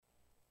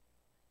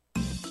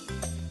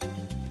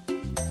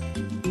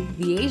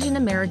The Asian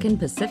American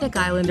Pacific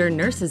Islander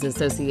Nurses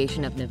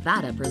Association of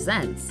Nevada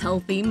presents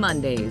Healthy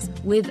Mondays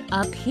with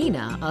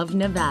Apina of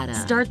Nevada.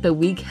 Start the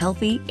week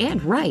healthy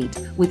and right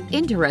with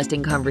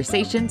interesting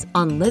conversations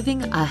on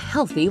living a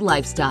healthy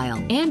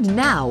lifestyle. And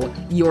now,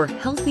 your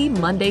Healthy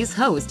Mondays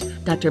host,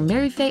 Dr.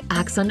 Mary Faye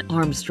Axon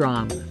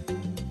Armstrong.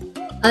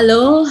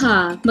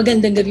 Aloha!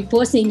 Magandang gabi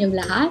po sa inyong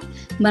lahat.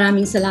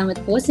 Maraming salamat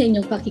po sa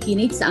inyong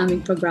pakikinig sa aming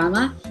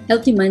programa,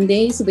 Healthy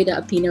Mondays with the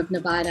Apina of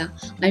Nevada.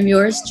 I'm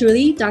yours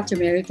truly, Dr.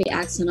 Mary Faye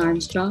Axon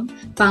Armstrong,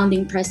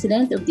 founding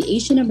president of the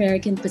Asian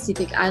American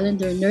Pacific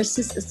Islander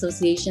Nurses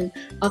Association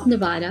of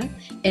Nevada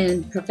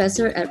and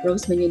professor at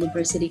Roseman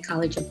University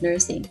College of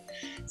Nursing.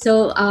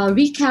 So,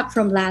 recap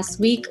from last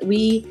week,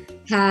 we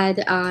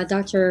had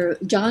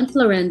Dr. John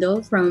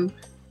Florendo from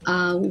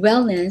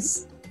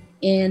Wellness.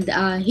 And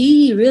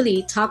he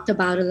really talked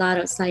about a lot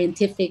of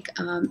scientific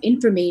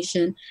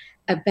information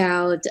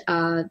about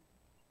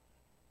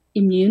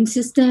immune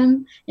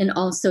system and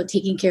also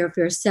taking care of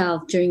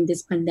yourself during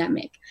this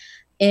pandemic.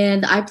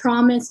 And I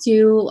promised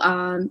you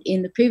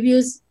in the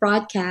previous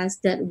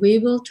broadcast that we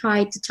will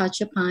try to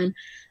touch upon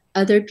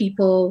other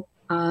people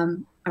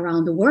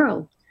around the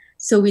world.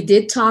 So we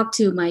did talk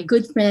to my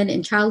good friend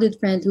and childhood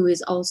friend who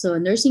is also a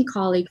nursing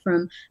colleague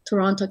from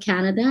Toronto,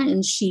 Canada,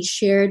 and she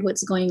shared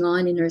what's going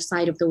on in her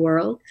side of the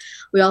world.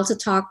 We also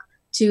talked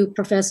to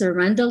Professor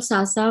Randall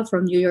Sasa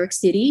from New York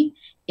City,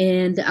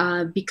 and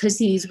because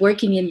he's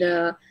working in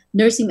the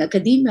nursing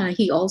academia,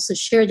 he also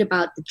shared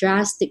about the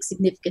drastic,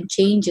 significant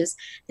changes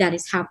that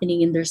is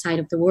happening in their side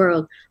of the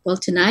world. Well,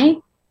 tonight,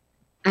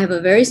 I have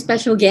a very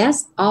special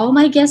guest. All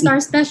my guests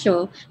are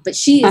special, but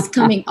she is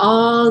coming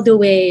all the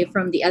way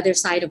from the other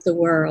side of the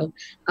world,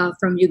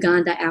 from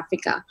Uganda,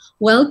 Africa.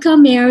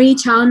 Welcome, Mary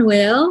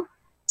Chownwill,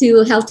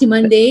 to Healthy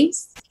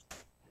Mondays.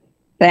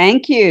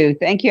 Thank you.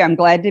 Thank you. I'm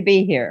glad to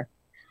be here.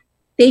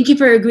 Thank you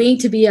for agreeing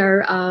to be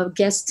our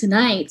guest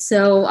tonight.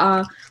 So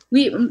I'm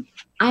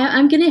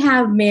going to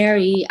have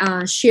Mary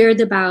shared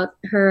about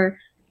her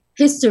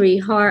history,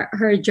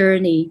 her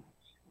journey.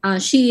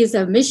 She is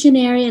a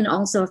missionary and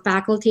also a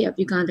faculty of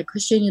Uganda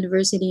Christian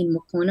University in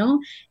Mukono,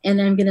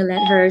 and I'm going to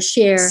let her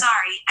share.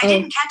 Sorry, I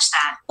didn't catch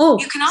that. Oh,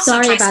 you can also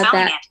sorry try about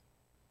spelling that.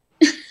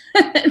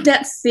 it.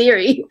 That's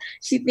Siri.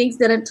 She thinks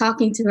that I'm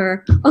talking to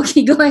her.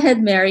 Okay, go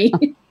ahead, Mary.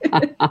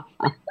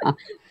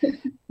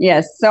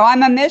 Yes, so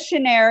I'm a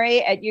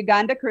missionary at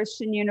Uganda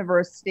Christian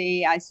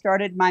University. I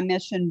started my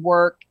mission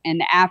work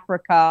in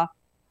Africa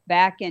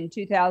back in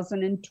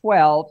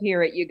 2012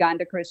 here at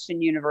Uganda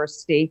Christian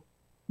University.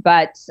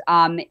 But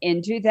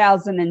in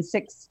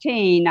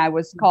 2016, I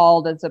was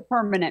called as a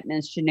permanent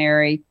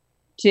missionary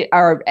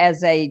or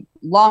as a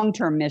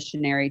long-term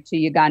missionary to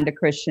Uganda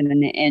Christian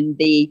in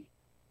the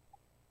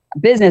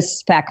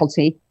business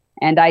faculty,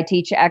 and I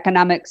teach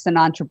economics and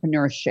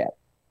entrepreneurship.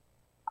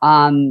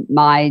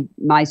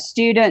 My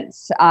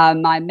students,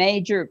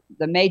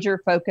 the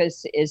major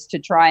focus is to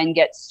try and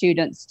get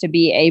students to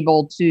be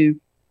able to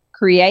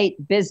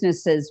create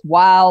businesses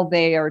while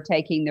they are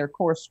taking their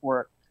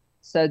coursework,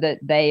 so that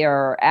they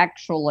are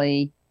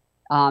actually,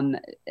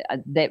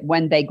 that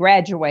when they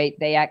graduate,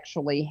 they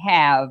actually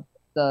have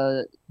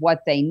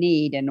what they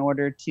need in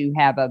order to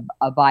have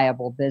a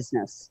viable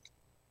business.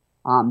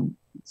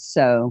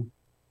 So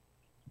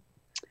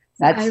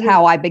that's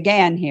how I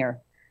began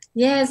here.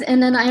 Yes,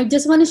 and then I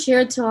just want to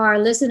share to our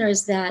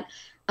listeners that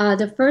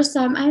the first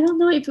time, I don't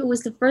know if it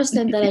was the first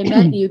time that I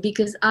met you,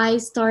 because I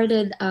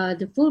started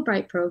the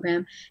Fulbright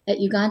program at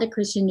Uganda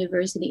Christian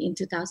University in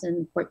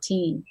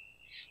 2014.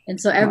 And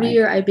so every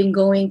year I've been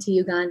going to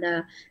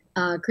Uganda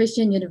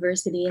Christian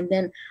University. And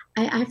then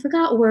I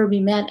forgot where we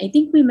met. I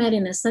think we met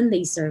in a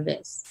Sunday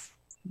service.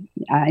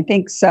 I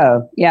think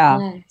so. Yeah.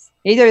 Yes.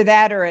 Either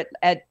that or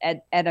at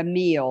a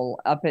meal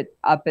up at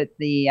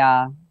the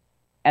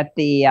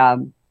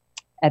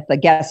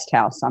guest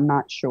house. I'm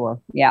not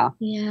sure. Yeah.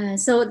 Yeah.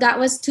 So that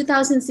was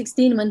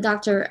 2016 when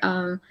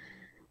Dr.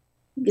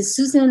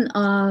 Susan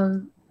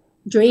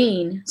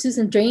Drain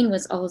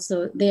was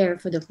also there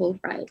for the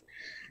Fulbright.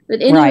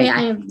 But anyway,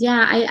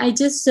 right. I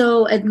just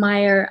so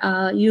admire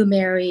you,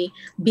 Mary,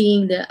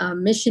 being the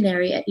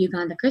missionary at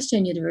Uganda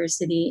Christian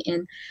University,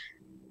 and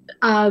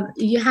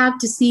you have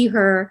to see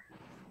her.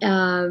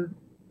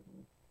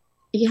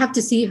 You have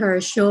to see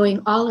her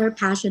showing all her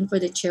passion for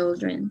the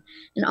children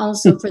and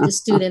also for the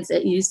students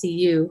at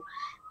UCU.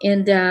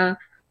 And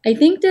I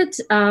think that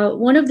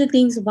one of the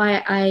things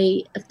why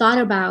I thought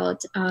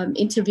about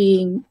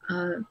interviewing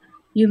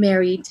you,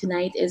 Mary,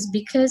 tonight is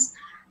because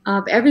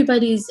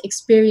everybody's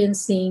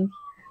experiencing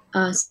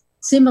a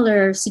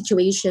similar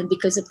situation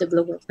because of the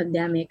global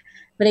pandemic.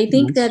 But I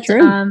think That's that,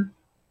 true.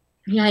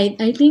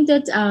 I think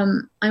that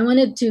I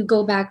wanted to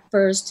go back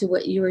first to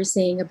what you were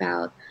saying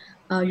about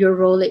your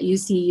role at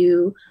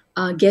UCU,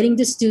 getting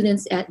the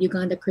students at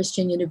Uganda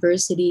Christian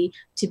University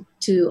to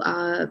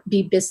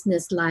be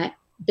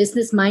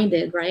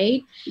business-minded,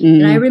 right? Mm-hmm.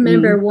 And I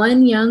remember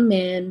one young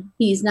man,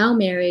 he's now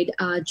married,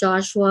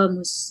 Joshua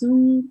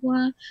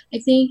Musungwa, I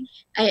think,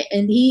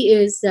 and he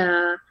is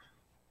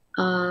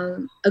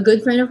a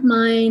good friend of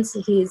mine.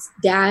 His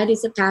dad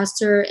is a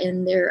pastor,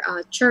 and their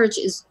church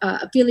is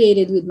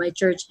affiliated with my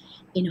church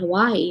in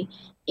Hawaii.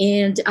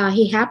 And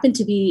he happened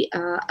to be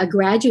a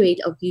graduate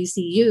of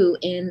UCU.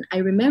 And I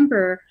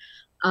remember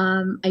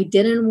I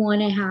didn't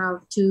want to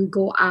have to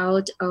go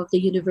out of the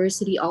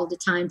university all the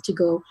time to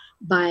go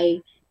buy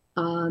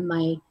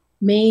my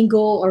mango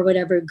or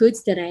whatever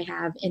goods that I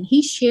have. And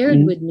he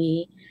shared with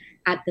me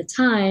at the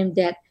time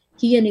that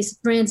he and his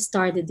friends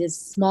started this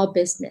small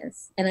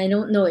business. And I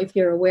don't know if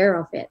you're aware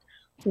of it,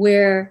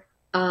 where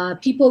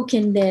people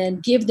can then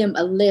give them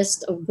a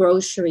list of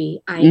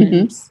grocery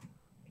items,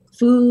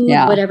 food,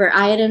 whatever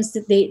items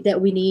that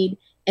we need.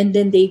 And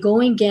then they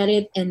go and get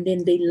it, and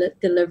then they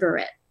deliver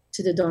it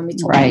to the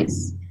dormitories. Right.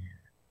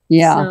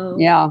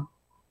 Yeah.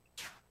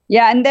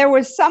 Yeah. And there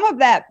was some of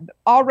that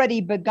already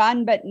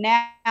begun, but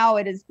now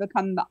it has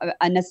become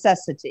a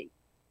necessity.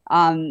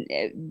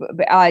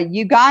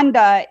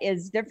 Uganda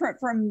is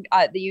different from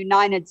the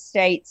United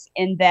States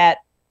in that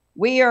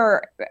we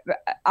are,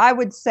 I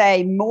would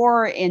say,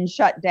 more in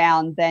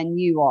shutdown than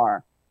you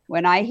are.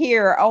 When I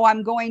hear, oh,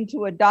 I'm going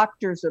to a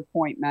doctor's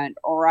appointment,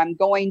 or I'm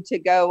going to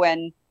go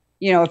and,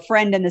 a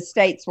friend in the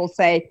States will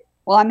say,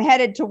 well, I'm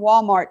headed to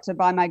Walmart to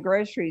buy my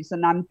groceries.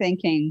 And I'm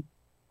thinking,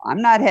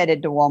 I'm not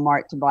headed to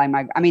Walmart to buy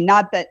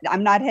not that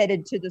I'm not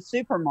headed to the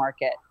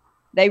supermarket.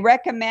 They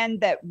recommend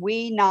that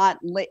we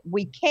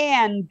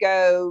can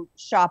go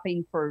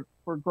shopping for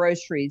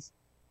groceries,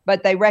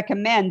 but they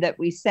recommend that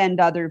we send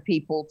other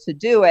people to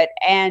do it.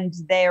 And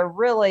they're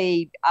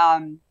really,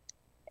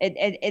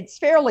 it's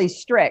fairly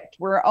strict.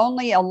 We're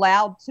only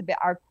allowed to be,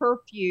 our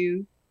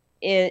curfew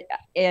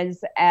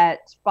is at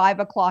 5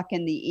 o'clock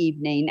in the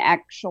evening.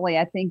 Actually,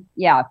 I think,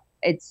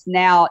 it's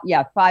now,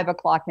 5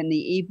 o'clock in the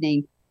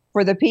evening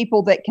for the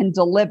people that can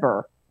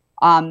deliver.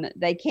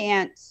 They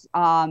can't,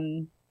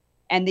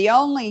 and the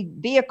only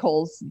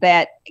vehicles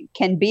that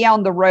can be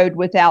on the road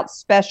without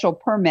special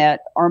permit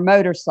are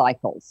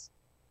motorcycles.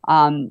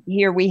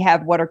 Here we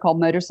have what are called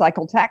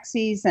motorcycle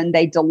taxis, and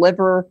they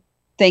deliver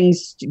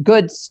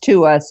goods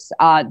to us.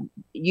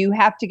 You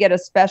have to get a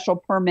special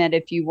permit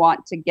if you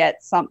want to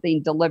get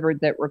something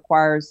delivered that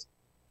requires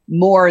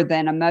more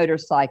than a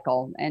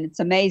motorcycle. And it's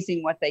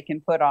amazing what they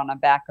can put on the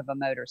back of a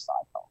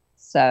motorcycle.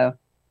 So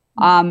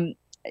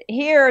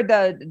here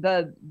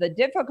the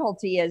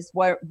difficulty is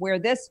where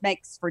this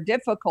makes for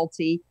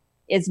difficulty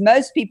is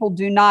most people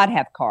do not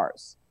have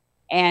cars,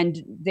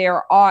 and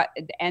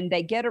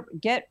they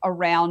get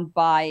around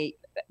by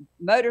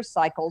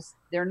motorcycles.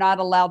 They're not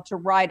allowed to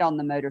ride on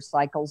the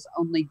motorcycles.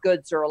 Only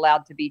goods are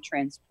allowed to be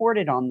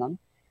transported on them.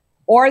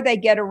 Or they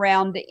get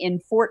around in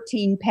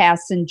 14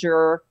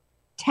 passenger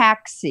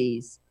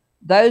taxis.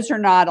 Those are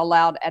not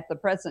allowed at the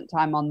present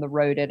time on the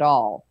road at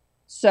all.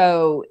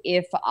 So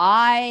if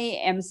I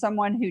am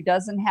someone who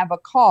doesn't have a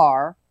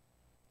car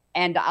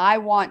and I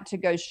want to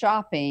go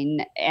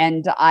shopping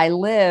and I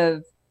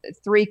live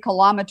 3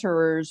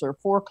 kilometers or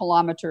 4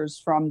 kilometers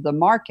from the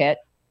market,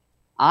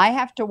 I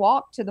have to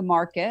walk to the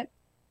market.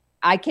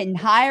 I can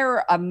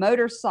hire a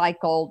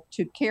motorcycle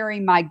to carry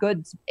my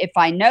goods, if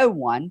I know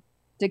one,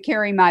 to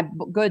carry my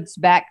goods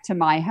back to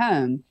my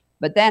home.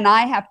 But then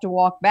I have to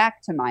walk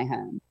back to my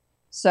home.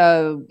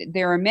 So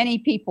there are many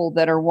people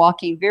that are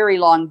walking very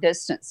long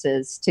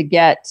distances to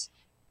get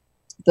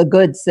the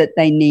goods that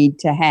they need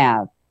to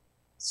have.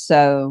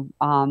 So,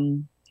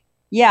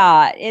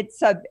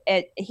 it's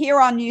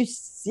here on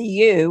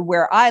UCU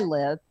where I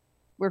live,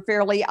 we're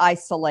fairly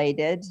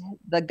isolated.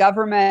 The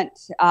government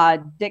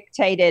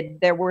dictated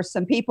there were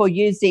some people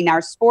using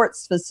our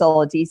sports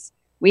facilities.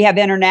 We have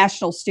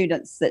international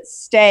students that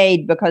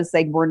stayed because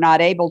they were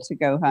not able to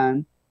go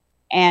home.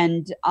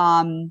 And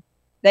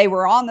they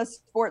were on the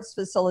sports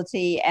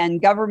facility,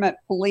 and government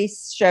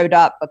police showed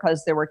up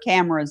because there were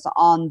cameras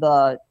on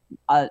the,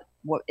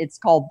 what it's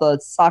called the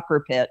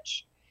soccer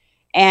pitch.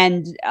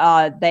 And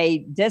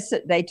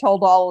they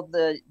told all of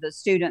the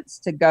students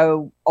to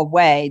go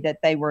away, that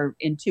they were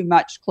in too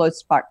much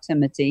close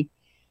proximity.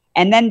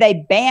 And then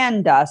they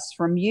banned us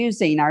from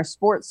using our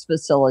sports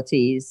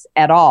facilities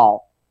at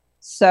all.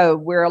 So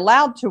we're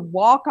allowed to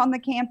walk on the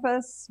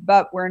campus,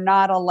 but we're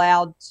not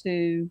allowed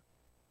to,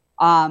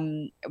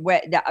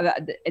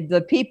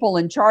 the people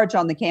in charge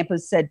on the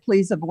campus said,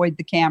 please avoid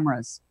the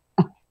cameras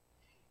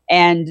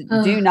and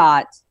do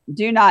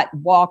not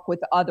walk with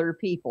other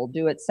people,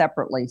 do it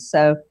separately.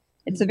 So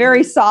it's a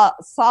very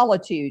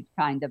solitude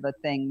kind of a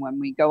thing when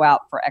we go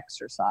out for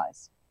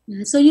exercise.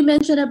 So you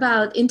mentioned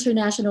about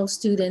international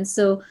students.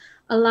 So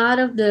a lot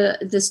of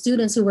the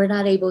students who were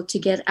not able to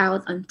get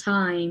out on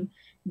time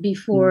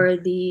before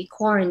the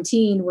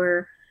quarantine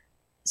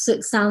so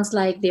it sounds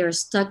like they're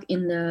stuck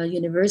in the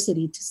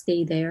university to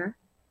stay there.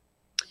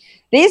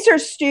 These are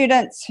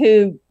students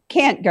who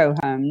can't go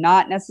home,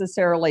 not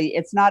necessarily,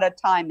 it's not a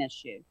time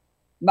issue.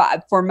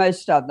 But for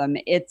most of them,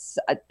 it's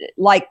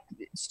like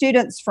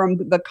students from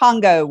the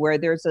Congo where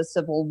there's a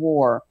civil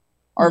war,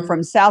 or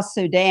from South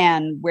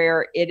Sudan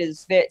where it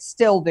is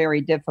still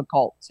very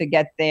difficult to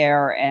get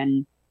there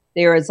and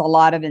there is a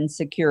lot of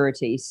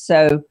insecurity.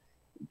 So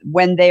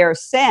when they are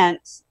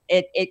sent,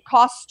 it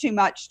costs too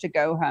much to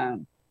go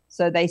home,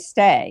 so they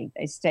stay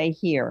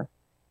here.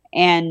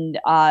 And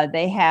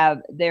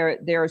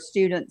there are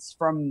students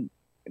from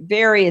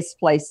various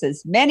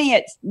places.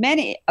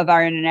 Many of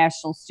our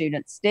international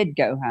students did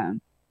go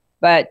home,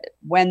 but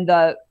when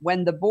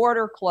the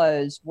border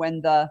closed,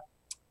 when the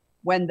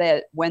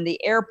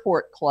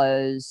airport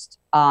closed,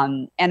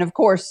 and of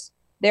course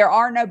there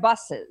are no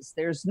buses,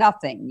 there's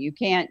nothing.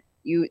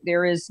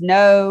 There is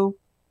no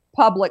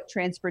public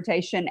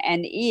transportation.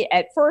 And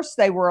at first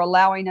they were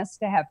allowing us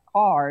to have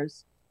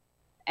cars,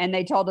 and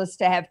they told us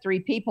to have 3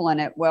 people in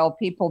it. Well,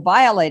 people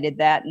violated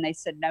that, and they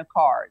said no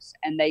cars,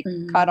 and they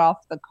cut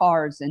off the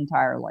cars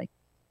entirely.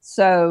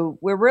 So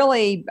we're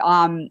really,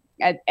 a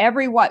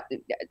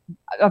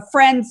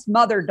friend's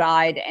mother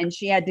died, and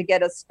she had to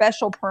get a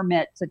special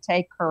permit to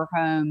take her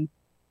home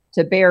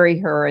to bury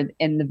her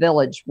in the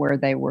village where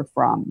they were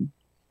from.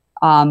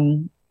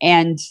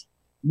 And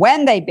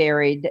when they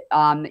buried,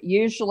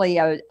 usually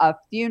a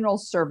funeral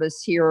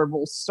service here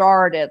will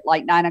start at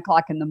like 9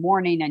 o'clock in the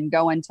morning and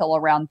go until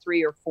around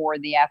 3 or 4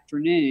 in the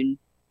afternoon.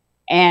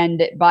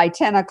 And by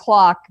 10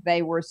 o'clock,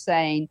 they were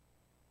saying,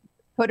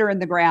 put her in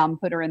the ground,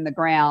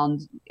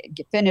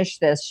 finish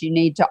this. You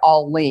need to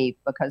all leave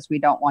because we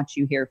don't want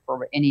you here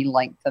for any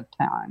length of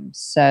time.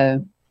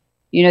 So,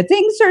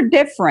 things are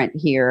different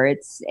here.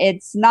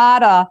 It's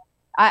not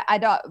I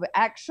don't,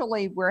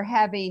 actually, we're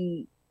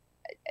having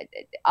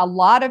a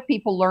lot of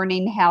people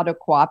learning how to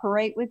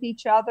cooperate with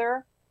each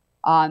other.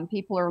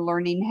 People are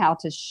learning how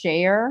to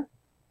share.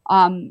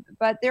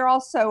 But there are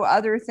also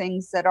other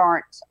things that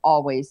aren't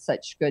always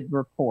such good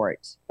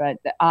report. But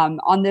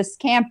on this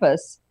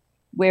campus,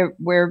 we're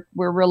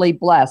really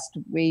blessed.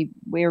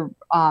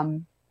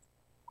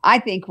 I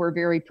think we're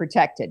very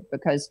protected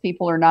because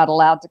people are not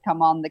allowed to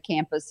come on the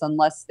campus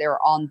unless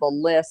they're on the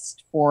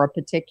list for a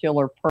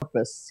particular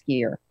purpose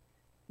here.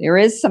 There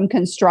is some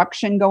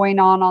construction going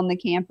on the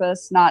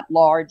campus, not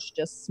large,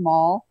 just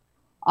small.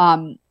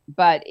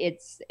 But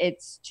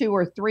it's 2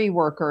 or 3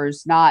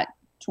 workers, not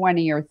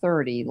 20 or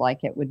 30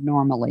 like it would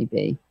normally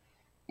be.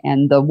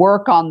 And the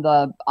work on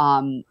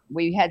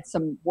we had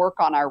some work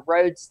on our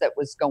roads that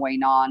was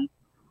going on.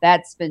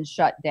 That's been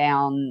shut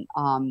down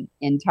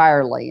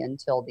entirely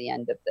until the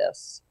end of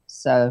this.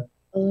 So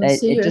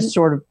it just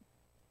sort of.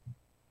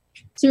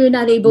 So you're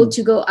not able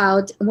to go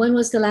out. When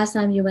was the last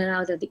time you went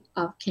out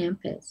off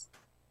campus?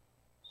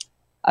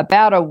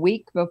 About a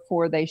week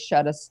before they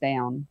shut us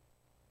down.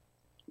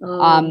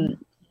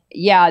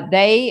 Yeah,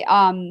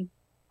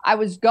 I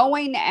was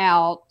going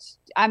out.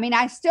 I mean,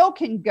 I still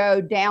can go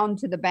down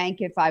to the bank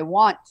if I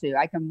want to.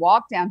 I can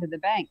walk down to the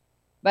bank,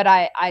 but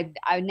I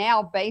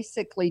now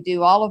basically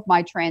do all of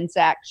my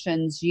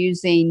transactions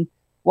using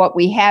what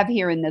we have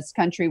here in this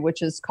country,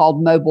 which is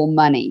called mobile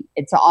money.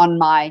 It's on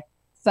my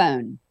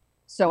phone.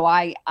 So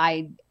I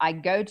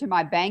go to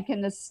my bank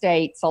in the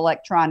States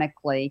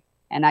electronically,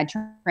 and I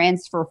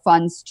transfer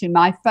funds to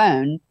my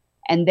phone.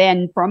 And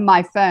then from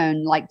my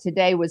phone, like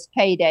today was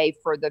payday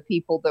for the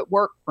people that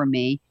work for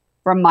me,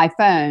 from my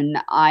phone,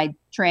 I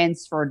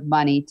transferred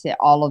money to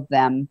all of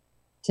them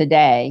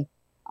today,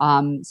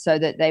 so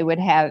that they would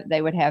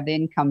have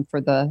income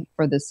for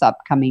this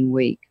upcoming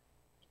week.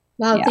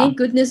 Wow! Yeah. Thank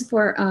goodness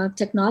for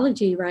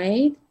technology,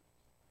 right?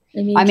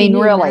 I mean,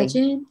 really?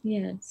 Imagine?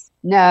 Yes.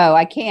 No,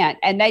 I can't.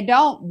 And they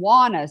don't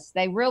want us.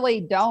 They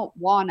really don't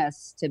want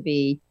us to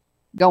be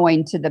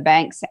going to the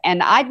banks.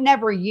 And I'd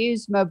never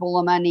used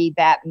mobile money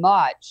that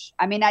much.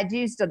 I mean, I'd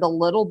used it a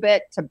little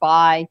bit to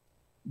buy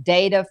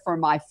data for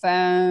my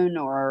phone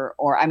or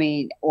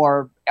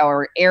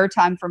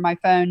airtime for my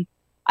phone.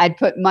 I'd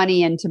put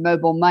money into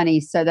mobile money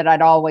so that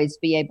I'd always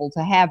be able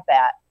to have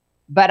that.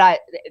 But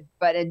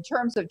in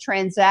terms of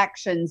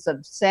transactions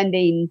of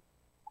sending,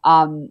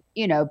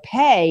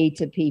 pay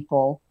to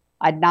people,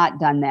 I'd not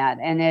done that.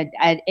 And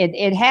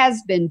it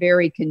has been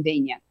very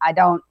convenient. I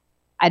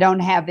don't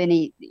have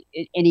any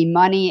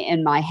money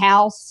in my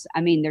house.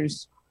 I mean,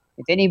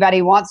 if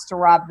anybody wants to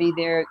rob me,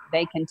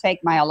 they can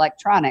take my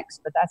electronics,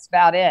 but that's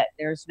about it.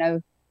 There's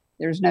no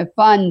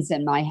funds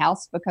in my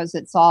house because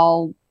it's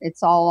all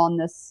on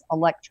this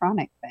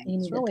electronic thing.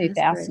 It's really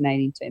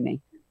fascinating to me.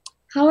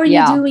 How are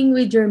you doing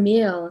with your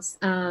meals?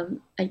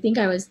 I think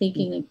I was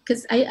thinking,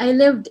 because I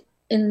lived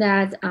in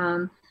that,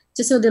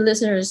 just so the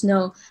listeners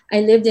know, I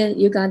lived in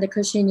Uganda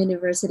Christian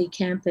University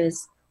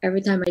campus.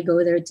 Every time I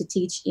go there to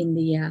teach in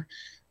the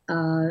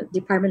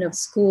Department of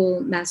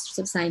School, Masters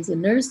of Science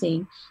in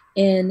Nursing,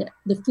 and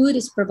the food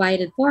is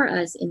provided for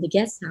us in the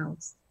guest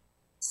house.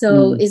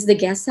 So is the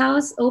guest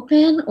house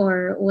open,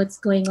 or what's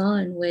going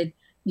on with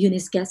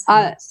UNIS guest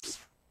house?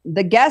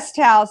 The guest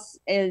house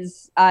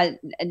is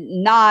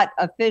not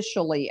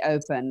officially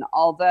open,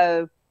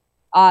 although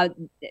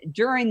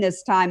during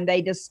this time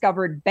they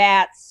discovered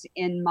bats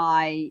in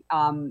my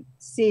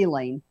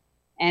ceiling,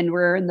 and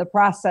we're in the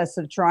process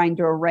of trying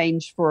to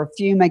arrange for a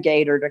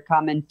fumigator to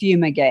come and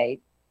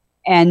fumigate.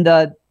 And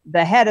the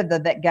head of the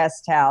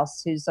guest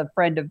house, who's a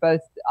friend of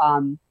both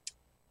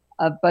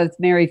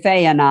Mary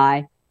Faye and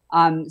I,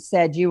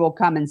 said, you will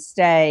come and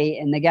stay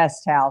in the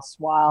guest house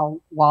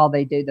while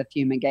they do the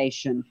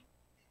fumigation.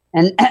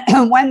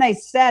 And when they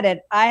said it,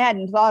 I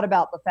hadn't thought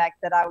about the fact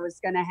that I was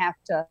going to have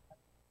to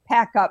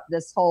pack up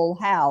this whole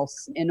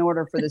house in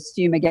order for this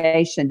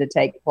fumigation to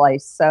take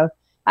place. So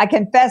I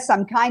confess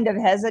I'm kind of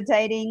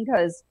hesitating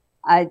because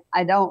I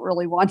don't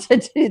really want to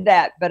do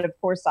that. But of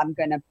course, I'm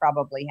going to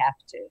probably have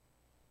to.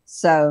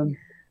 So,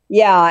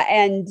 yeah.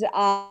 And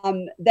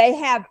they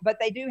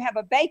do have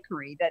a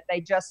bakery that they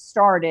just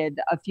started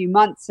a few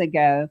months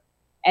ago.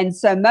 And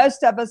so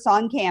most of us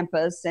on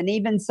campus, and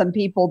even some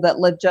people that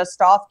live just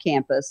off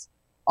campus,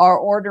 are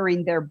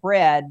ordering their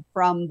bread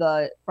from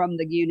the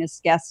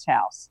Eunice Guest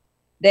House.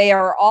 They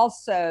are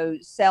also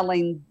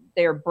selling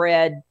their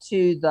bread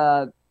to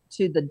the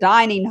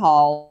dining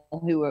hall,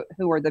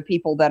 who are the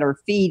people that are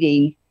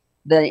feeding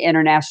the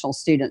international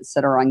students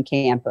that are on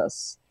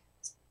campus.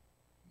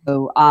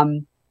 So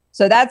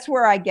that's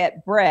where I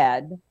get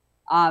bread.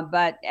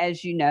 But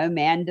as you know,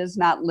 man does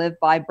not live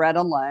by bread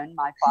alone.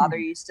 My father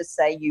used to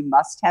say, you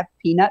must have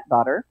peanut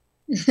butter.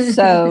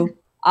 So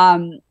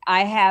I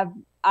have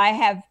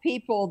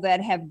people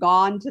that have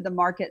gone to the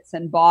markets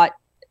and bought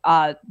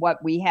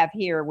what we have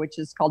here, which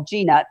is called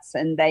G-Nuts,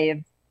 and they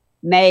have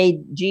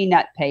made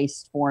G-Nut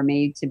paste for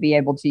me to be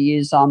able to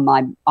use on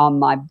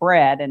my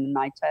bread and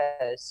my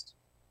toast.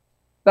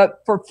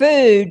 But for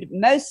food,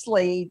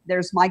 mostly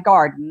there's my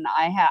garden.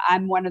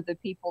 I'm one of the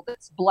people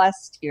that's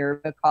blessed here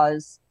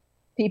because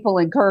people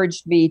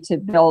encouraged me to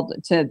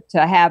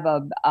have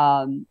a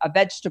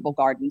vegetable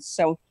garden.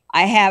 So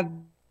I have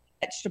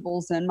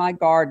vegetables in my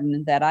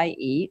garden that I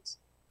eat.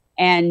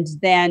 And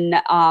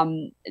then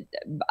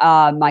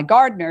my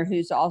gardener,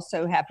 who's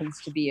also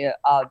happens to be a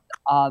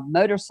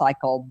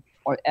motorcycle,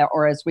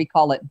 or as we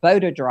call it,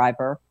 boda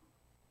driver,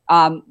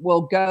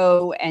 will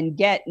go and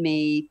get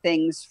me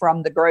things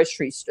from the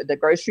grocery store. The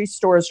grocery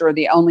stores are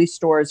the only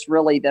stores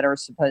really that are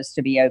supposed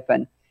to be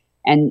open.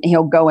 And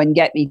he'll go and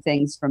get me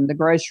things from the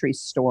grocery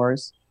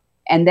stores.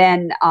 And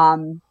then I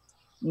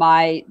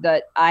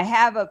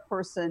have a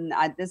person,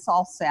 this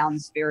all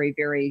sounds very,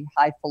 very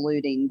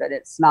highfalutin, but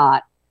it's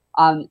not.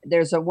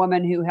 There's a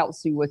woman who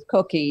helps me with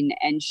cooking,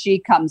 and she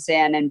comes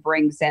in and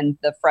brings in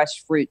the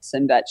fresh fruits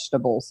and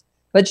vegetables.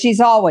 But she's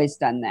always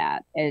done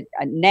that.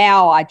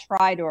 Now I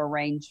try to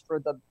arrange for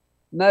the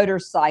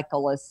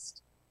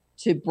motorcyclist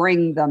to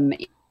bring them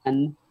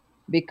in,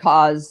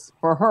 because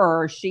for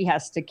her, she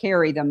has to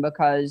carry them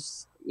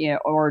because,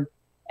 or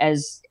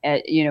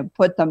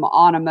put them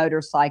on a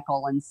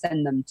motorcycle and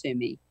send them to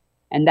me.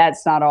 And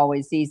that's not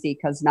always easy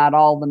because not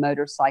all the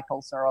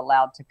motorcycles are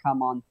allowed to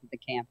come onto the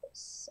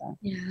campus. So.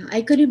 Yeah,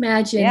 I could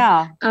imagine.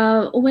 Yeah.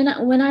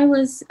 When I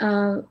was,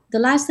 the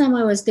last time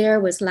I was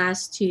there was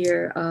last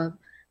year,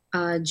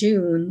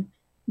 June,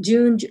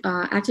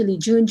 July.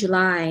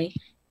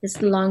 It's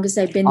the longest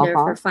I've been there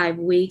for 5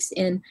 weeks.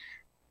 And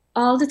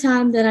all the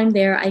time that I'm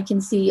there, I can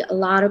see a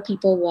lot of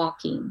people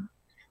walking,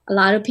 a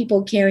lot of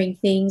people carrying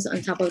things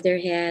on top of their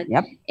head.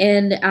 Yep.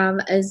 And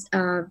as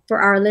for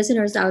our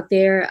listeners out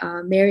there,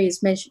 Mary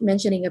is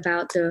mentioning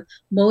about the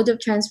mode of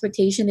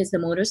transportation is the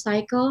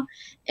motorcycle,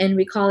 and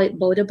we call it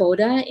boda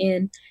boda.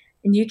 And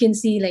you can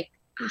see like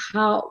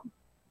how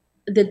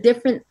the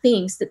different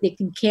things that they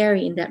can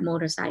carry in that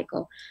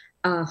motorcycle.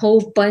 A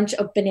whole bunch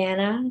of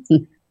bananas,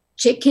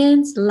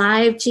 chickens,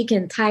 live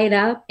chicken tied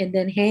up and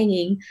then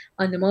hanging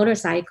on the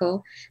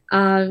motorcycle.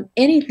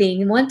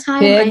 Anything. One time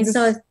Pigs.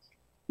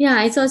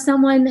 I saw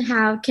someone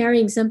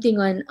carrying something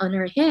on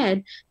her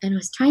head, and I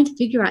was trying to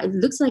figure out, it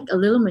looks like a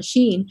little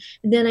machine.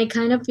 And then I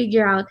kind of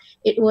figure out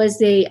it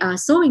was a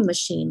sewing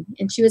machine,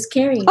 and she was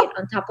carrying it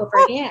on top of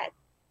her head.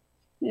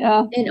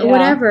 Yeah. And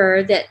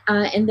whatever that.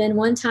 And then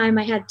one time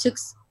I had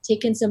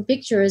taken some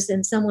pictures,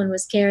 and someone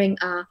was carrying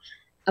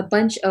a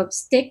bunch of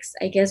sticks,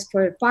 I guess,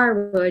 for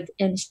firewood,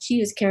 and she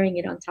was carrying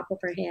it on top of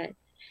her head.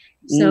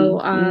 So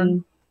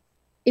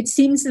it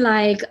seems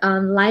like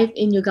life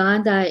in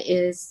Uganda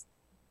is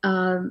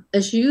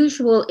as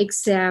usual,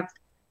 except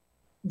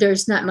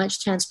there's not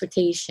much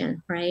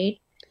transportation, right?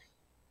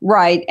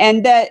 Right.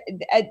 And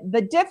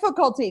the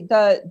difficulty,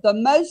 the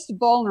most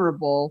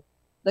vulnerable,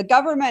 the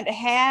government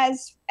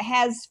has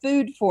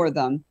food for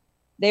them.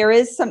 There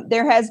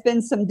has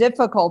been some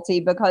difficulty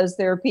because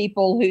there are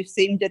people who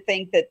seem to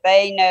think that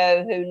they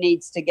know who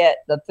needs to get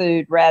the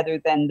food rather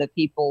than the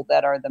people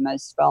that are the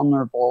most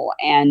vulnerable.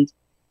 And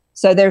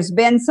so there's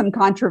been some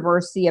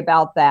controversy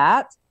about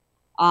that.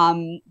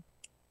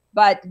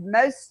 But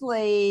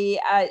mostly,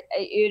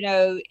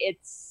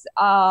 it's,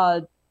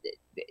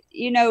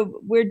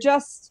 we're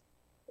just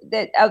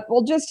that.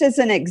 Well, just as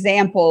an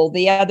example,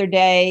 the other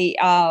day,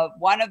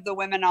 one of the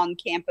women on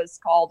campus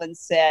called and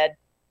said,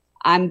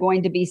 I'm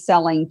going to be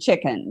selling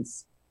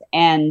chickens.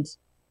 And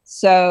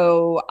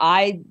so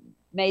I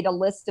made a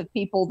list of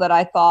people that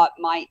I thought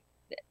might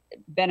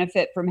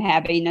benefit from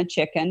having a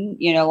chicken,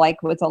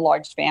 like with a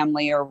large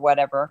family or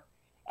whatever.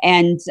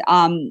 And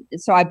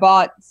so I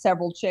bought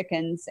several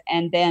chickens,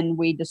 and then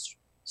we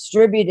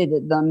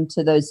distributed them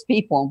to those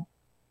people.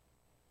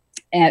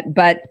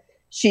 But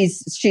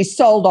she's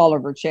sold all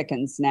of her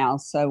chickens now,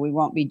 so we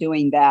won't be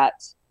doing that.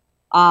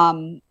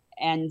 And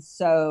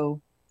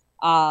so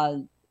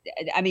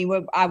I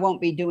mean, I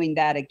won't be doing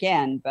that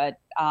again, but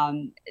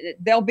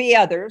there'll be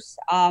others.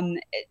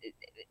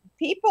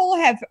 People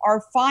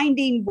are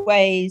finding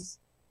ways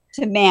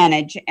to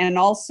manage and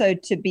also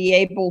to be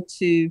able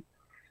to.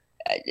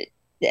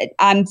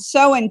 I'm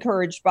so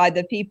encouraged by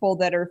the people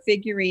that are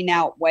figuring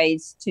out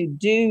ways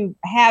to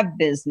have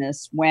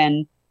business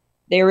when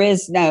there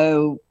is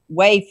no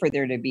way for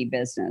there to be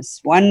business.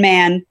 One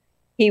man,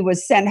 he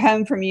was sent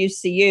home from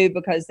UCU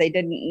because they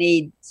didn't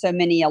need so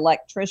many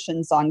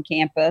electricians on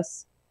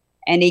campus.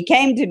 And he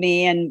came to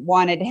me and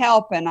wanted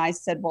help. And I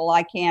said, well,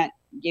 I can't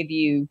give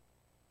you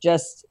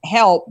just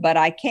help, but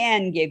I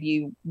can give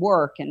you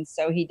work. And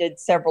so he did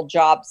several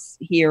jobs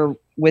here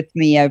with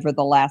me over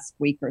the last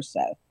week or so.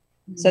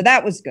 Mm-hmm. So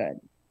that was good.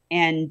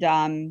 And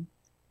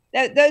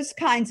those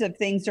kinds of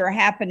things are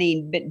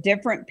happening, but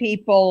different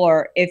people,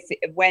 or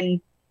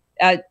when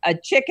a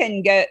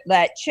chicken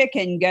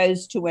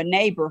goes to a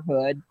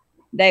neighborhood,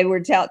 they were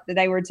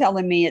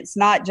telling me it's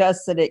not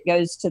just that it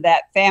goes to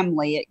that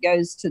family, it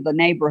goes to the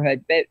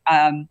neighborhood. But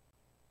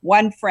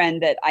one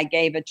friend that I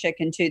gave a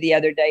chicken to the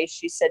other day,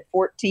 she said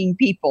 14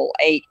 people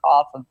ate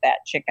off of that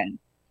chicken.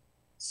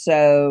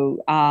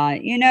 So,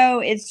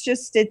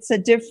 it's a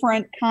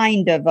different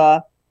kind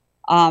of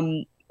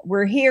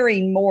we're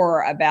hearing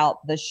more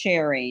about the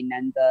sharing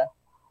and the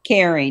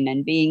caring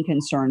and being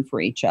concerned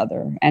for each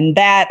other. And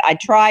that I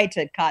try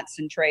to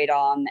concentrate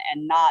on,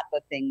 and not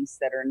the things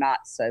that are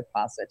not so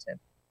positive.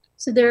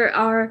 So there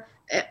are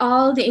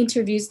all the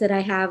interviews that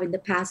I have in the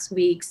past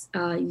weeks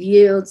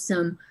yield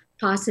some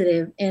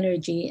positive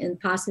energy and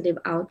positive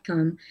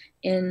outcome.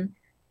 And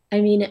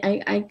I mean,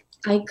 I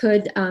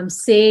could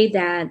say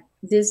that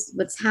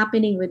what's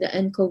happening with the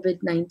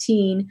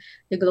COVID-19,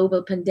 the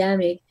global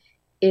pandemic,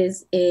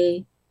 is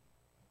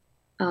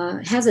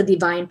has a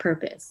divine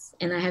purpose.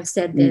 And I have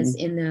said this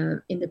in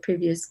the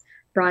previous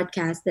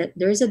broadcast, that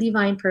there's a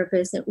divine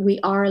purpose, that we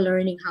are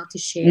learning how to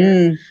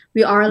share.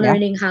 We are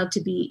learning how to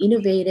be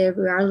innovative.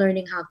 We are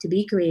learning how to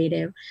be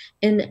creative.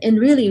 And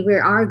really, we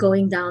are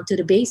going down to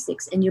the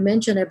basics. And you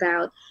mentioned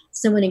about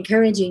someone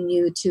encouraging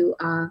you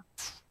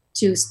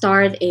to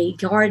start a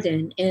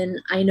garden.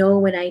 And I know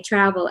when I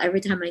travel,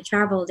 every time I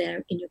travel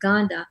there in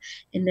Uganda,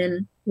 and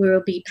then we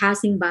will be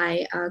passing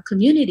by a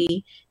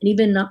community, and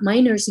even my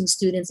nursing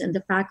students and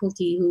the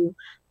faculty who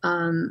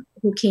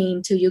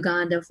came to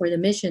Uganda for the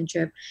mission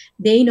trip,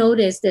 they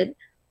noticed that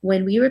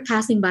when we were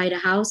passing by the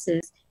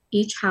houses,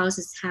 each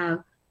houses have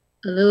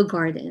a little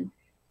garden.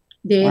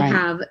 They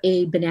have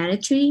a banana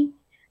tree.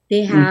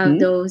 They have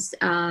those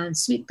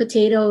sweet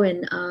potato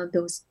and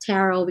those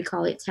taro. We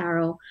call it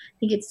taro. I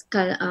think it's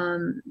got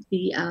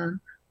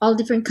all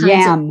different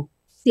kinds of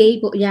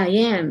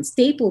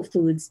staple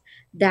foods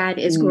that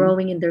is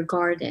growing in their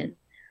garden.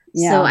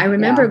 So I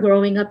remember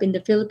growing up in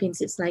the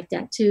Philippines, it's like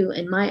that too.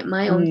 And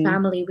my own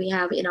family, we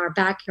have in our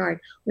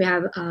backyard, we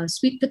have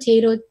sweet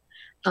potato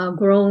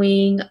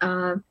growing,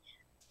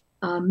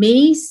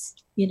 maize.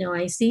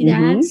 I see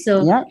that.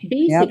 So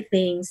basic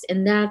things,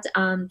 and that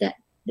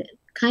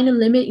kind of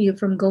limit you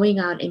from going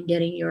out and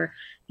getting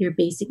your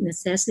basic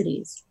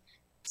necessities.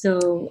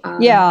 So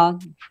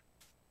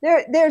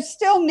there's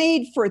still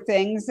need for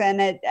things, and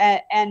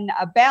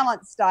a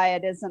balanced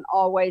diet isn't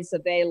always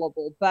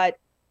available, but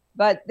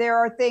there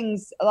are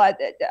things like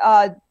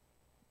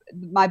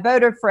my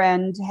boater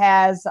friend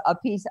has a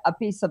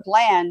piece of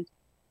land,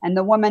 and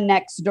the woman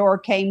next door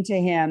came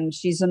to him.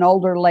 She's an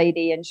older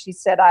lady, and she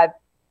said,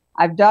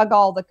 I've dug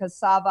all the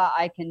cassava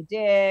I can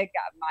dig.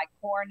 My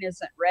corn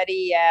isn't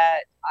ready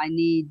yet. I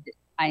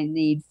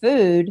need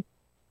food.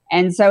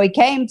 And so he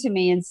came to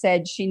me and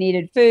said she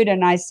needed food.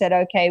 And I said,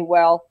 okay,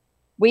 well,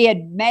 we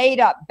had made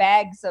up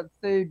bags of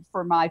food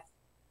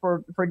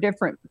for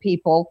different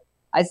people.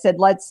 I said,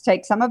 let's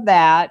take some of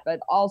that, but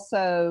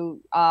also,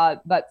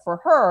 but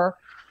for her,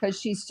 because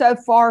she's so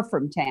far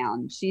from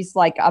town, she's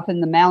like up in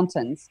the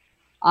mountains.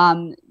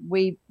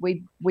 We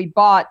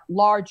bought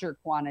larger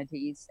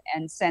quantities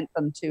and sent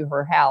them to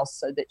her house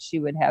so that she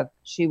would have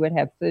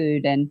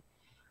food. And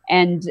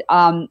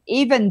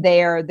even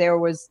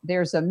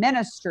there's a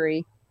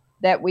ministry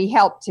that we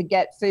helped to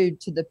get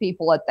food to the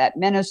people at that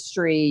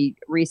ministry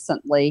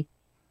recently.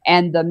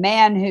 And the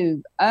man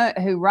who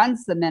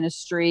runs the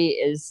ministry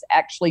is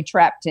actually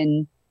trapped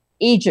in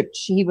Egypt.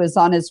 He was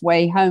on his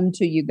way home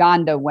to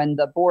Uganda when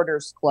the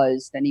borders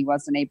closed and he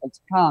wasn't able to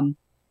come.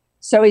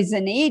 So he's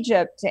in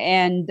Egypt,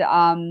 and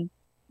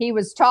he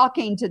was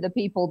talking to the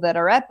people that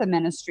are at the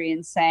ministry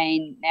and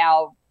saying,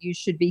 now you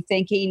should be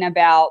thinking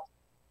about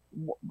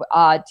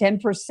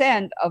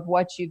 10% of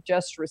what you've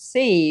just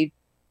received.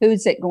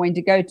 Who's it going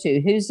to go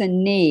to? Who's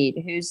in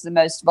need? Who's the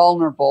most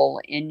vulnerable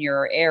in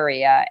your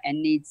area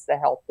and needs the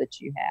help that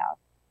you have?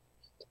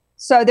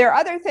 So there are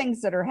other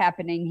things that are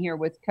happening here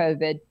with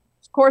COVID.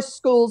 Of course,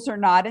 schools are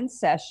not in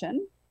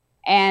session.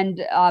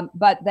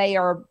 But they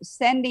are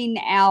sending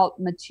out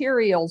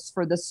materials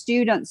for the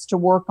students to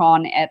work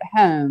on at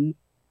home.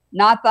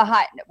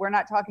 We're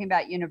not talking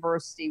about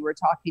university. We're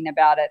talking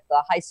about at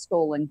the high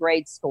school and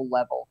grade school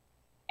level,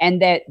 and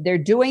that they're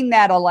doing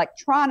that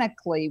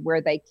electronically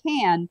where they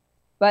can.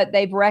 but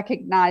they've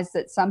recognized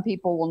that some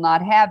people will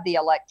not have the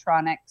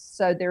electronics,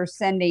 so they're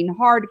sending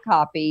hard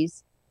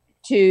copies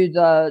to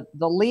the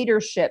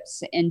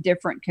leaderships in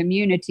different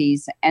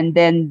communities, and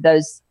then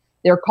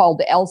they're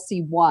called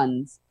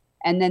LC1s,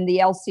 and then the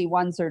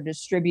LC1s are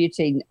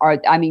distributing,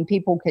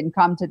 people can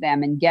come to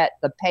them and get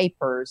the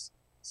papers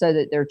so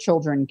that their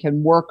children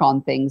can work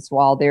on things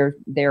while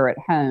they're at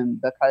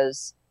home,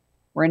 because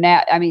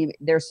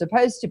they're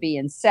supposed to be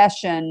in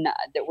session,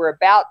 that we're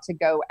about to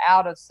go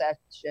out of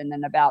session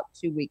in about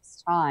 2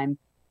 weeks' time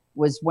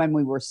was when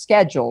we were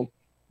scheduled.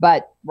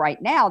 But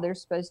right now they're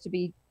supposed to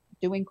be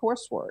doing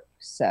coursework.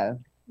 So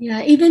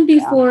yeah, even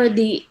before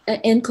the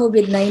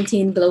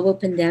COVID-19 global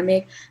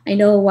pandemic, I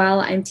know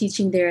while I'm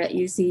teaching there at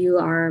UCU,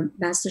 our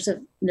Masters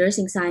of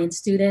Nursing Science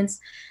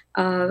students,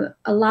 a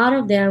lot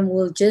of them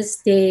will just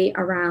stay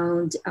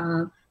around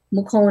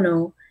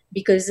Mukono,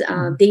 because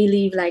they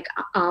live like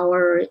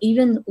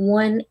even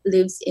one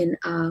lives in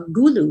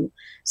Gulu.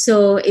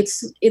 So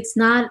it's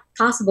not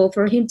possible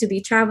for him to be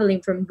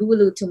traveling from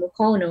Gulu to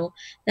Mukono.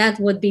 That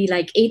would be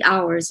like 8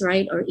 hours,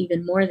 right? Or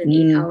even more than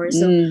 8 hours.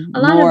 So a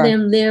lot of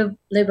them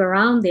live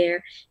around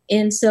there.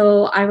 And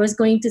so I was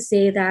going to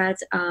say that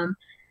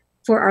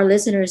for our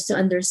listeners to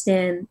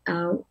understand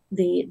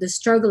the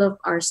struggle of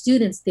our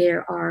students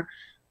there are,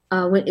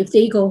 if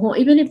they go home,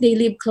 even if they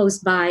live close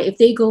by, if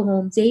they go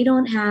home, they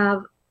don't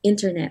have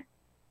internet.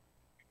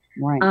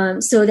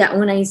 Right. So that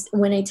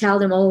when I tell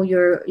them, oh,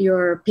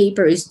 your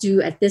paper is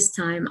due at this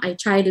time, I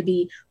try to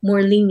be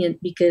more lenient,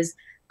 because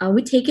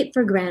we take it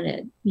for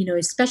granted,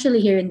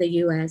 especially here in the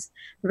U.S.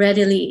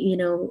 readily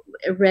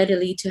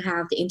to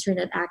have the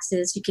internet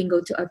access. You can go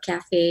to a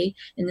cafe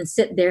and then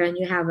sit there and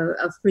you have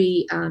a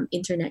free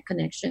internet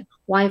connection,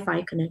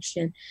 Wi-Fi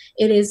connection.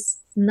 It is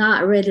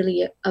not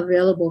readily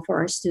available for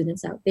our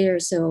students out there.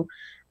 So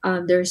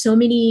there are so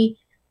many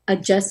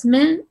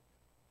adjustments,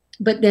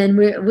 but then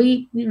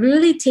we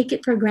really take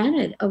it for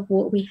granted of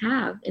what we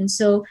have. And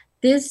so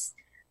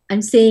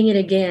I'm saying it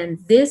again,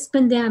 this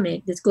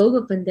pandemic, this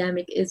global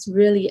pandemic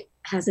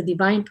has a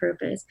divine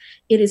purpose.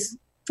 It is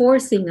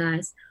forcing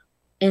us,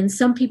 and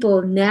some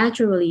people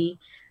naturally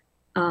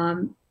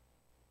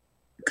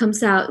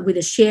comes out with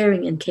a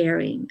sharing and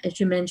caring.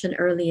 As you mentioned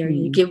earlier,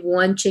 you give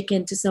one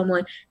chicken to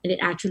someone and it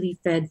actually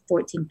fed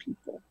 14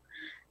 people.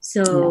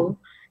 So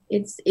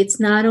it's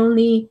not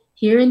only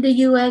here in the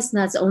U.S.,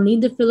 not only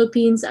in the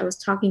Philippines. I was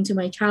talking to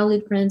my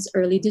childhood friends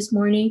early this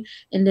morning,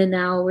 and then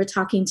now we're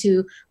talking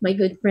to my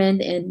good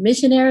friend and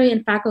missionary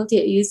and faculty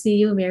at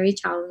UCU, Mary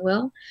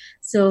Chowanwill.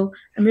 So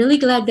I'm really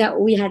glad that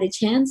we had a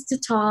chance to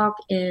talk,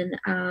 and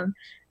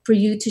for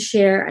you to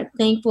share. I'm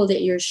thankful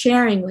that you're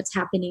sharing what's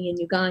happening in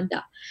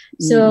Uganda.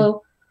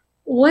 So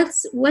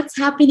what's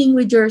happening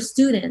with your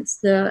students,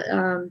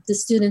 the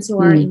students who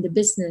are in the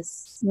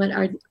business?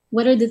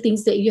 What are the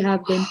things that you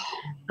have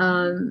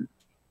been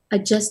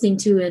adjusting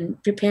to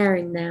and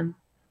preparing them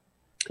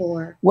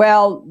for?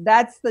 Well,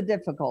 that's the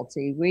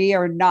difficulty.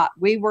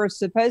 We were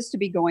supposed to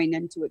be going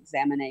into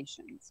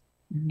examinations,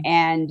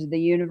 and the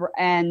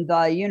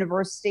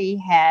university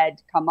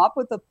had come up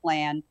with a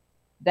plan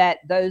that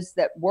those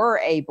that were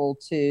able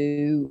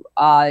to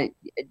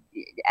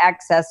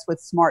access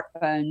with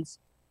smartphones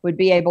would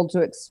be able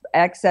to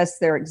access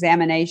their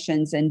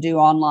examinations and do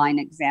online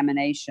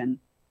examination.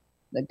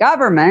 The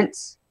government,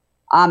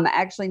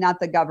 actually not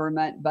the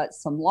government, but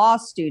some law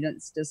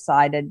students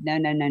decided,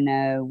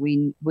 no,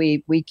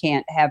 we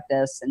can't have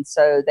this. And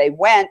so they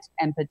went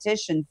and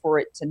petitioned for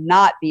it to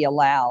not be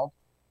allowed.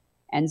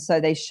 And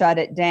so they shut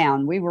it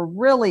down. We were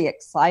really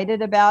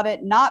excited about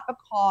it, not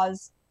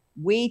because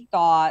we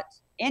thought,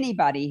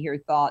 anybody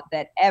here thought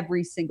that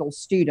every single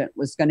student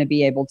was going to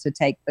be able to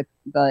take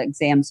the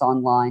exams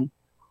online,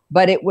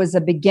 but it was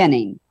a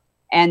beginning.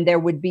 And there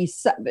would be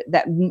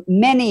that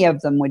many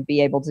of them would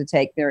be able to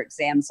take their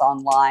exams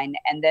online.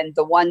 And then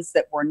the ones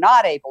that were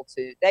not able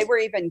to, they were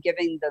even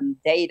giving them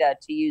data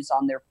to use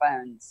on their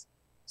phones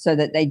so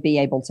that they'd be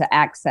able to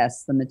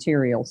access the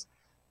materials.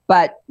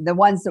 But the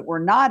ones that were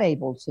not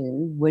able to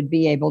would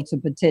be able to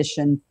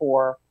petition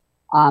for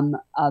a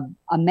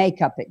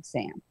makeup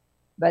exam.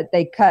 But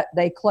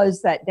they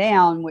closed that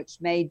down, which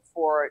made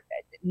for,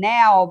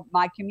 now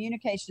my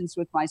communications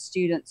with my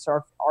students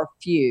are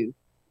few.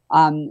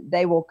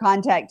 They will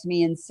contact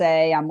me and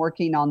say, I'm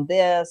working on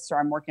this or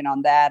I'm working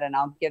on that, and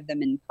I'll give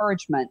them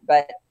encouragement.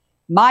 But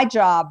my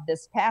job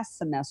this past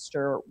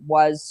semester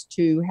was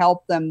to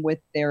help them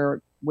with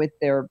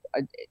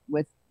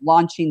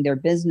launching their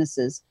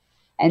businesses.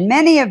 And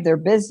many of their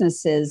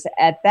businesses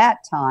at that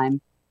time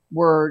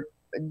were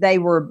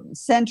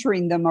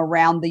centering them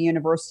around the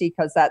university,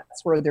 because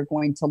that's where they're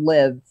going to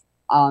live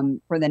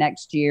for the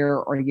next year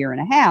or year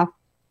and a half.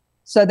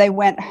 So they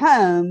went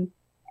home,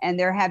 and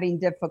they're having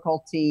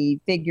difficulty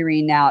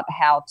figuring out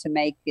how to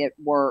make it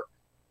work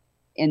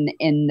in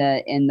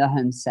the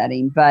home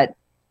setting. But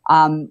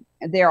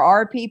there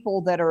are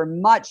people that are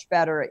much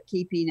better at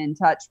keeping in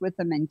touch with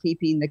them and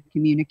keeping the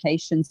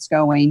communications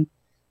going.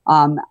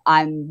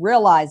 I'm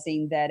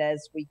realizing that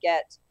as we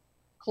get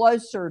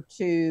closer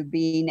to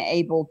being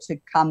able to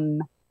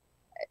come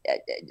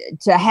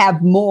to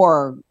have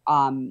more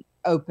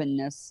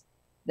openness,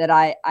 that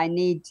I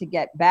need to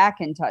get back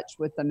in touch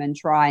with them and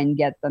try and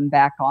get them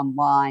back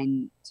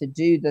online to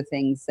do the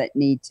things that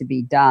need to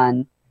be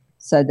done,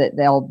 so that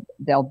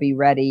they'll be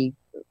ready,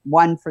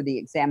 one, for the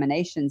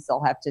examinations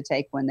they'll have to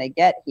take when they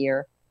get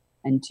here,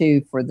 and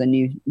two, for the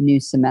new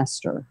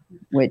semester,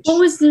 which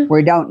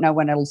we don't know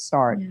when it'll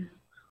start. Yeah.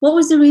 What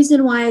was the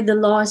reason why the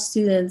law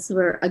students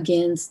were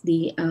against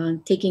the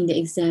taking the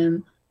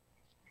exam?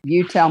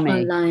 You tell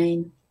me.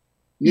 Online.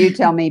 You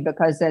tell me,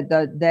 because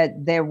that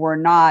there were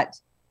not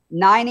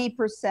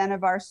 90%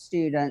 of our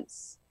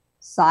students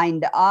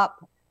signed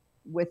up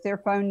with their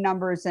phone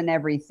numbers and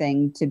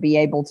everything to be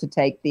able to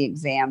take the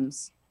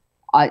exams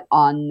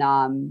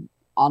online,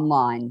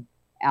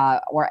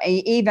 or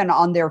even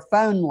on their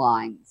phone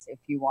lines, if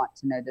you want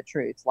to know the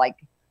truth, like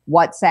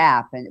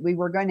WhatsApp. And we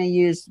were going to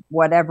use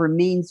whatever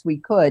means we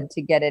could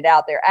to get it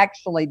out there.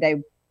 Actually,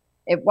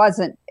 it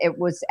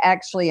was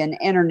actually an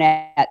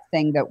internet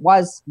thing that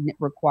was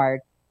required.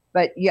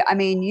 But yeah, I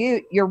mean,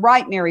 you're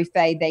right, Mary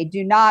Faye. They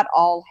do not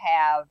all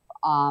have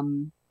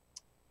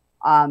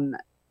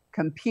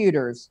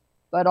computers,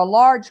 but a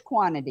large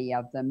quantity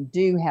of them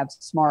do have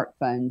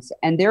smartphones,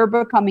 and they're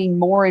becoming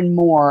more and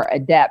more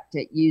adept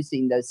at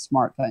using those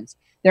smartphones.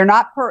 They're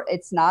not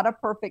it's not a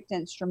perfect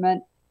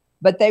instrument,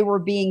 but they were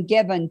being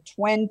given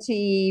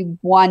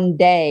 21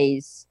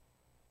 days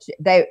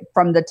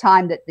from the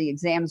time that the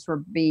exams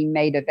were being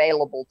made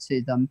available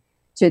to them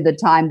to the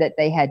time that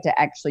they had to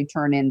actually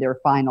turn in their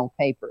final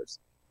papers.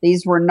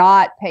 These were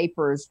not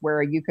papers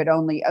where you could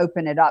only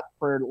open it up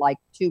for like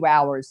 2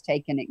 hours,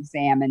 take an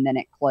exam, and then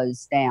it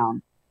closed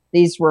down.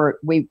 These were,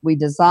 we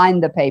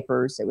designed the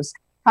papers. It was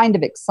kind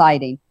of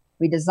exciting.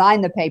 We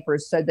designed the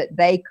papers so that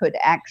they could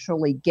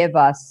actually give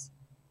us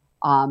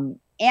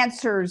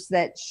answers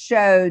that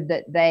showed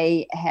that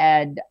they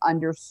had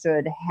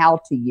understood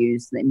how to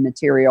use the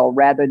material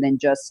rather than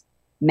just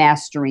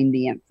mastering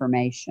the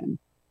information.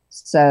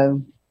 So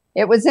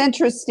it was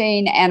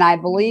interesting, and I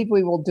believe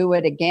we will do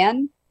it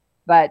again,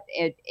 but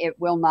it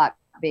will not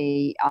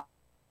be.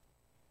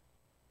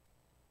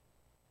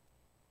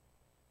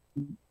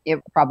 It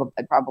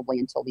probably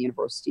until the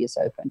university is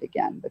opened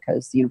again,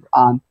 because the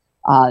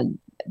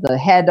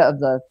head of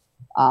the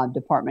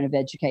Department of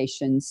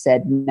Education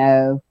said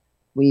no.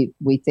 We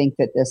think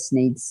that this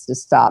needs to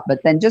stop.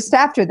 But then just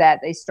after that,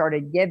 they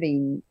started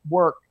giving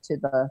work to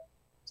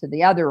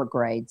the other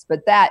grades.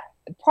 But that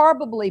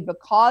probably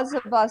because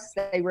of us,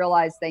 they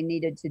realized they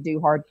needed to do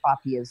hard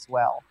copy as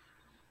well.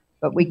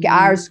 But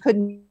ours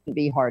couldn't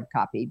be hard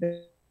copy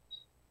because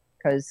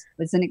it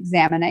was an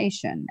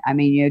examination. I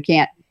mean, you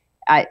can't.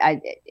 I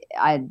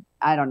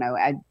don't know.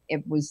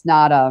 It was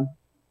not a.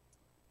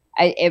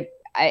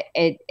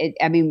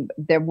 I mean,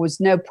 there was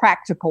no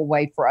practical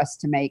way for us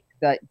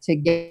to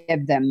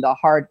give them the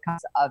hard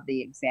copies of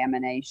the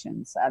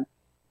examinations.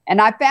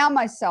 And I found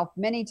myself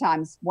many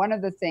times, one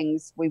of the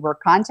things, we were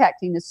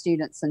contacting the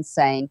students and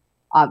saying,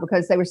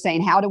 because they were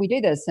saying, how do we do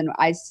this? And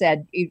I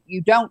said,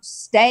 you don't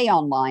stay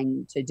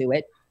online to do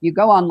it. You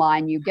go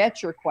online, you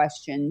get your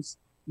questions,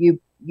 you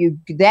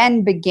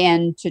then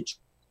begin to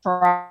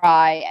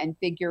try and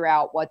figure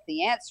out what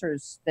the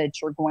answers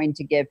that you're going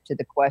to give to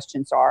the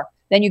questions are.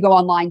 Then you go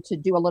online to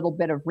do a little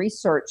bit of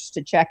research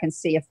to check and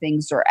see if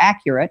things are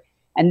accurate.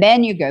 And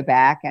then you go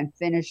back and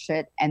finish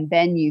it. And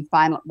then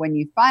when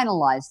you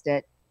finalized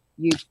it,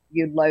 you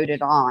load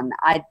it on.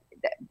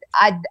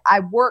 I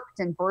worked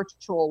in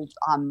virtual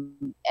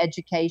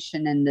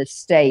education in the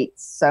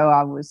States, so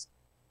I was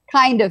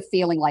kind of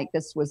feeling like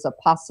this was a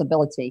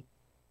possibility.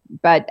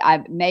 But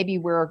maybe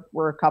we're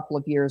a couple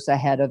of years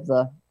ahead of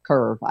the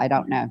curve. I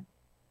don't know.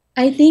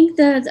 I think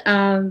that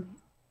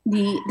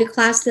the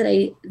class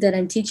that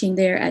I'm teaching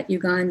there at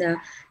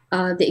Uganda,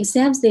 the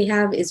exams they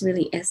have is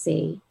really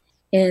essay,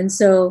 and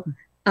so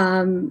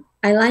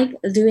I like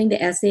doing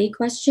the essay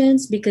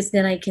questions because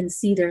then I can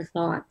see their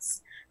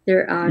thoughts,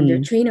 their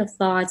train of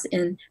thoughts,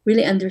 and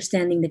really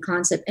understanding the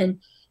concept. And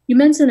you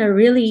mentioned a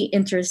really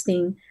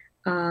interesting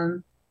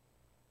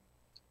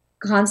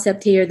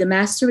concept here: the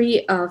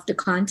mastery of the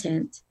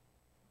content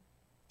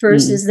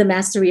versus the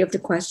mastery of the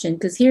question.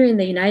 Because here in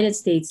the United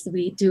States,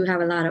 we do have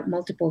a lot of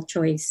multiple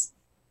choice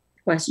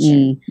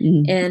question,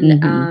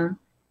 and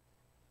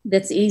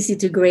that's easy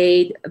to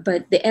grade.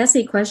 But the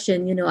essay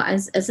question,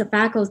 as a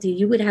faculty,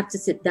 you would have to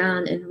sit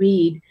down and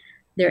read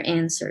their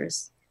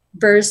answers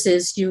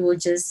versus you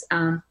would just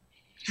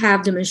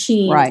have the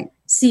machine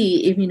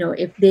see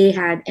if they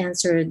had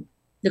answered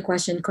the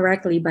question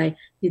correctly by,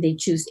 did they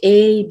choose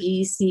A,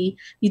 B, C?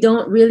 You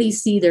don't really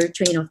see their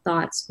train of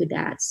thoughts with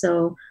that.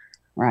 So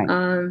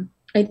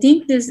I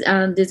think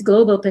this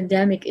global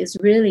pandemic is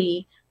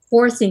really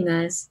forcing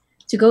us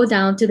to go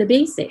down to the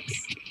basics.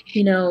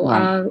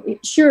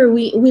 Sure,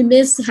 we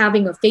miss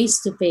having a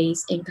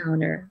face-to-face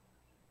encounter,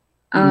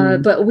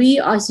 but we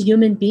as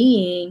human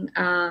beings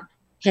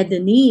had the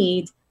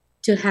need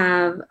to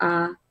have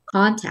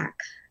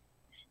contact,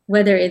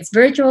 whether it's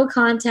virtual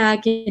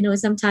contact.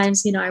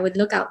 Sometimes I would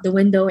look out the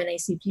window and I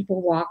see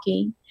people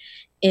walking,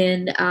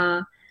 and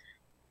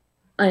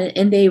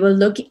and they will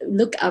look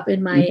up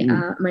in my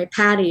my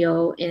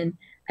patio, and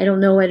I don't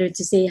know whether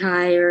to say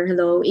hi or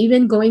hello.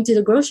 Even going to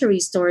the grocery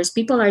stores,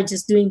 people are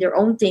just doing their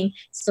own thing.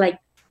 It's like,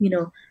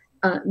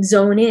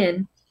 zone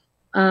in.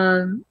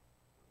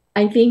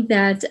 I think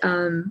that,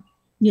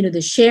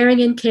 the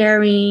sharing and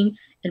caring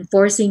and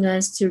forcing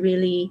us to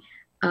really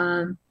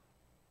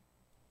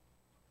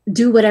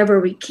do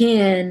whatever we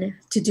can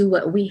to do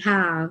what we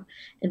have,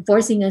 and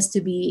forcing us to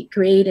be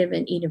creative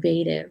and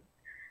innovative.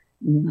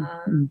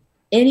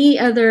 Any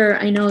other,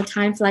 I know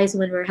time flies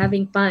when we're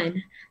having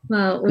fun.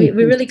 Well, we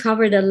really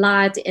covered a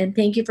lot, and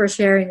thank you for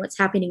sharing what's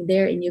happening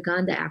there in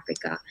Uganda,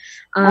 Africa.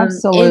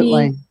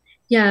 Absolutely.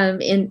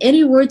 And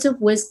any words of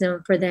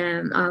wisdom for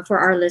them, for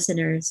our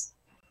listeners?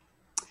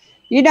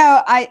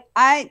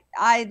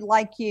 I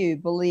like you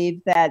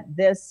believe that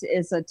this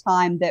is a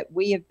time that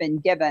we have been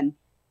given.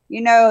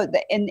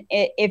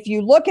 If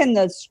you look in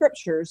the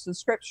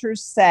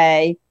scriptures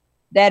say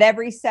that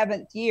every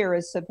 7th year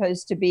is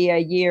supposed to be a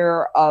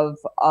year of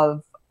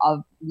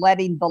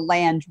letting the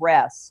land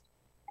rest.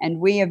 And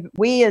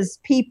we as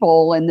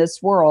people in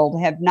this world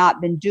have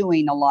not been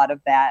doing a lot of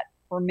that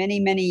for many,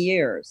 many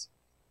years.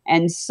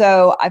 And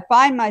so I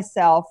find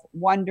myself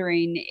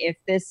wondering if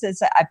this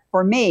is,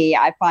 for me,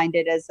 I find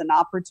it as an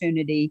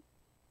opportunity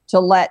to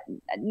let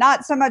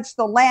not so much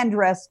the land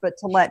rest, but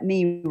to let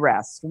me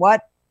rest.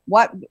 What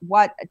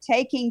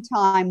taking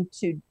time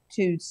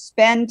to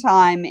spend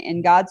time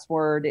in God's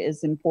word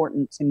is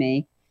important to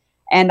me.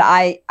 And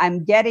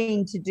I'm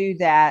getting to do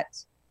that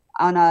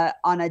on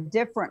a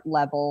different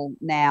level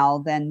now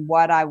than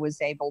what I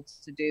was able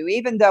to do,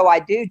 even though I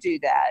do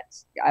that.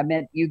 I'm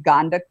at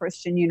Uganda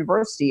Christian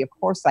University. Of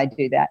course I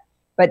do that.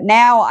 But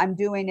now I'm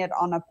doing it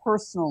on a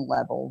personal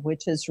level,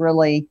 which is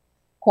really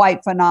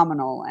quite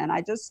phenomenal. And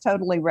I just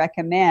totally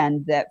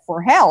recommend that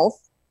for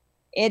health,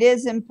 it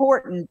is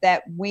important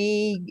that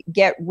we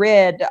get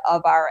rid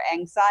of our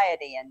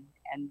anxiety.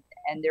 And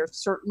there's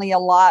certainly a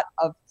lot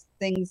of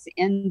things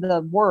in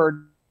the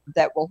word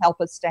that will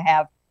help us to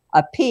have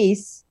a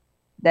peace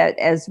that,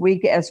 as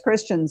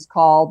Christians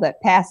call,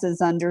 that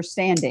passes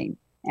understanding.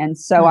 And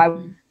so I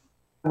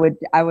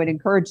would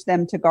encourage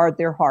them to guard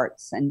their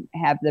hearts and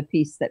have the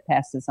peace that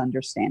passes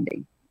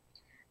understanding.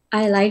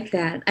 I like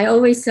that. I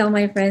always tell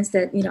my friends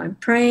that, I'm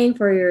praying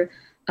for your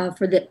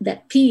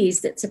that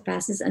peace that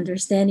surpasses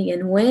understanding.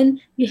 And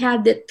when you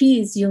have that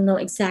peace, you'll know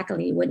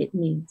exactly what it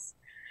means.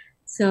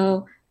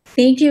 So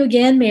thank you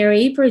again,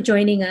 Mary, for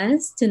joining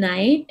us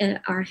tonight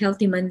at our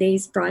Healthy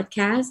Mondays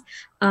broadcast.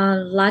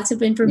 Lots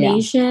of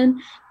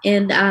information. Yeah.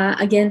 And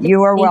again,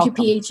 you are welcome.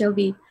 Thank you,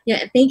 PHLB.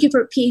 Yeah, thank you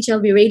for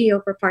PHLB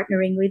Radio for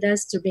partnering with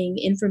us to bring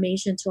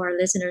information to our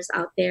listeners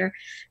out there.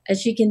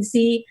 As you can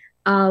see,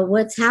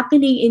 what's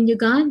happening in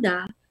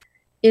Uganda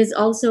is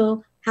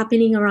also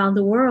happening around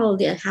the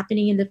world,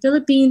 happening in the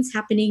Philippines,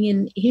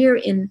 happening here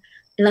in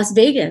Las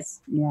Vegas,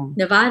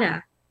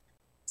 Nevada.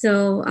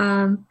 So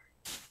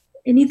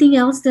anything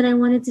else that I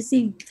wanted to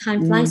see?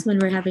 Time flies when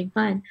we're having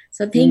fun.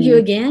 So thank you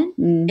again.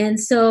 And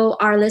so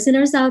our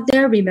listeners out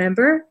there,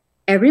 remember,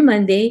 every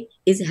Monday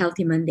is a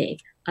Healthy Monday.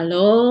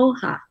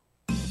 Aloha.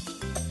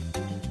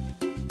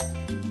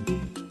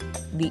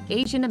 The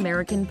Asian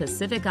American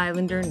Pacific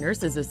Islander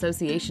Nurses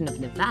Association of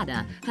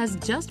Nevada has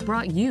just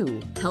brought you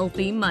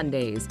Healthy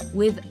Mondays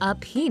with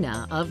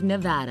Apina of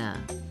Nevada.